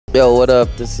Yo, what up?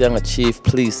 This is Yanga Chief.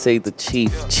 Please say the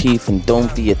chief, chief, and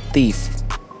don't be a thief.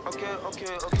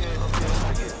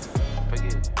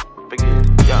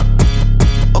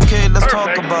 Okay, let's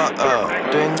talk about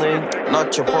doing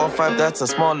not your 4-5. That's a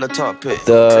smaller topic.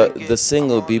 The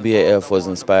single BBAF was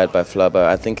inspired by Flabba.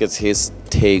 I think it's his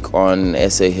take on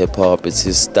SA hip hop. It's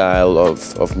his style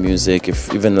of music.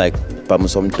 If even like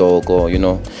Bamusom Dog, or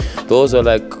those are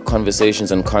like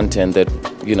conversations and content that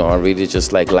are really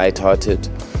just like lighthearted.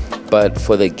 But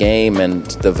for the game and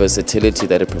the versatility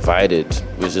that it provided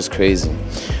was just crazy.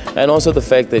 And also the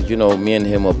fact that, me and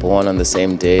him were born on the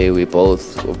same day. We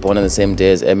both were born on the same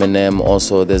day as Eminem.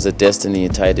 Also, there's a destiny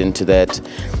tied into that.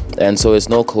 And so it's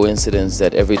no coincidence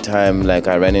that every time like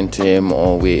I ran into him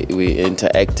or we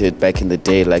interacted back in the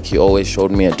day, like he always showed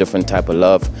me a different type of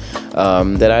love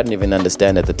that I didn't even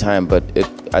understand at the time. But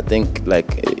I think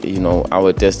like,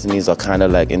 our destinies are kind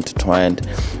of like intertwined,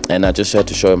 and I just had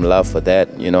to show him love for that,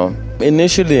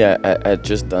 Initially, I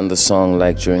just done the song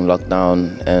like during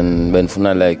lockdown, and when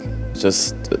Funa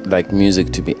just like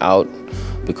music to be out,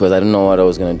 because I didn't know what I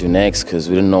was gonna do next, because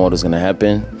we didn't know what was gonna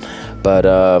happen. But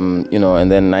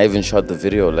and then I even shot the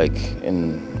video like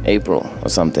in April or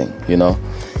something,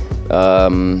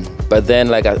 But then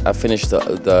like I finished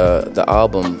the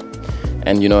album,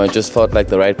 and it just felt like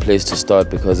the right place to start,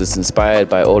 because it's inspired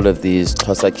by all of these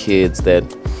Xhosa kids that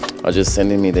are just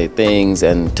sending me their things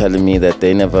and telling me that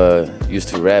they never used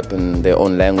to rap in their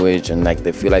own language, and like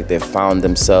they feel like they found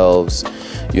themselves,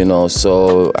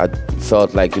 So I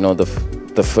felt like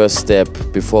the first step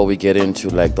before we get into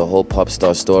like the whole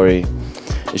POPSTAR story,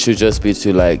 it should just be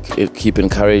to like keep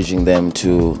encouraging them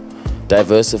to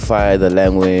diversify the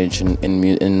language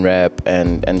in rap,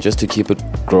 and just to keep it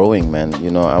growing, man.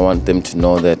 I want them to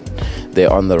know that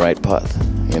they're on the right path,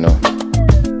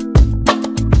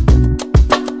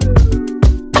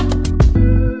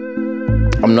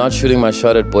 I'm not shooting my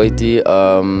shot at Boity.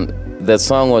 That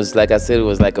song was, like I said, it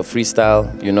was like a freestyle,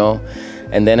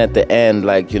 And then at the end,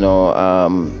 like, I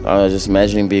was just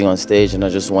imagining being on stage, and I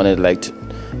just wanted like to,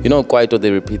 Kwaito,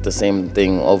 they repeat the same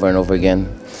thing over and over again.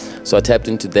 So I tapped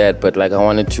into that, but like I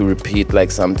wanted to repeat like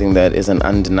something that is an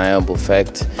undeniable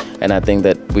fact, and I think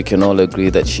that we can all agree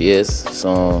that she is.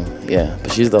 So yeah,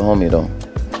 but she's the homie though.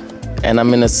 And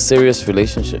I'm in a serious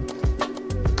relationship.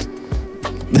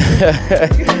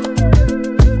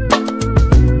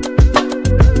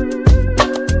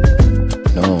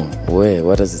 Wait,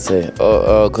 what does it say?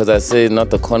 Oh, because I say not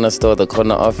the corner store, the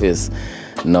corner office.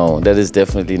 No, that is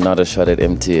definitely not a shot at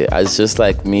MT. It's just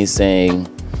like me saying,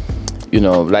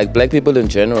 like black people in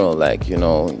general, like, you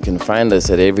can find us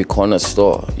at every corner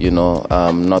store,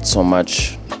 not so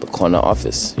much the corner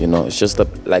office, It's just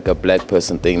like a black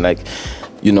person thing. Like,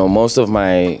 most of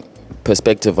my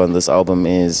perspective on this album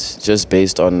is just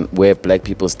based on where black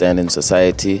people stand in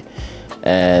society,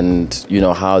 and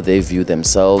how they view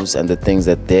themselves and the things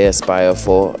that they aspire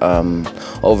for,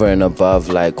 over and above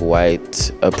like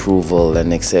white approval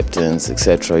and acceptance,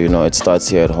 etc. It starts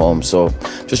here at home. So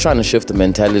just trying to shift the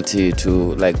mentality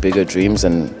to like bigger dreams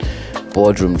and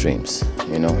boardroom dreams,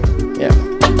 yeah.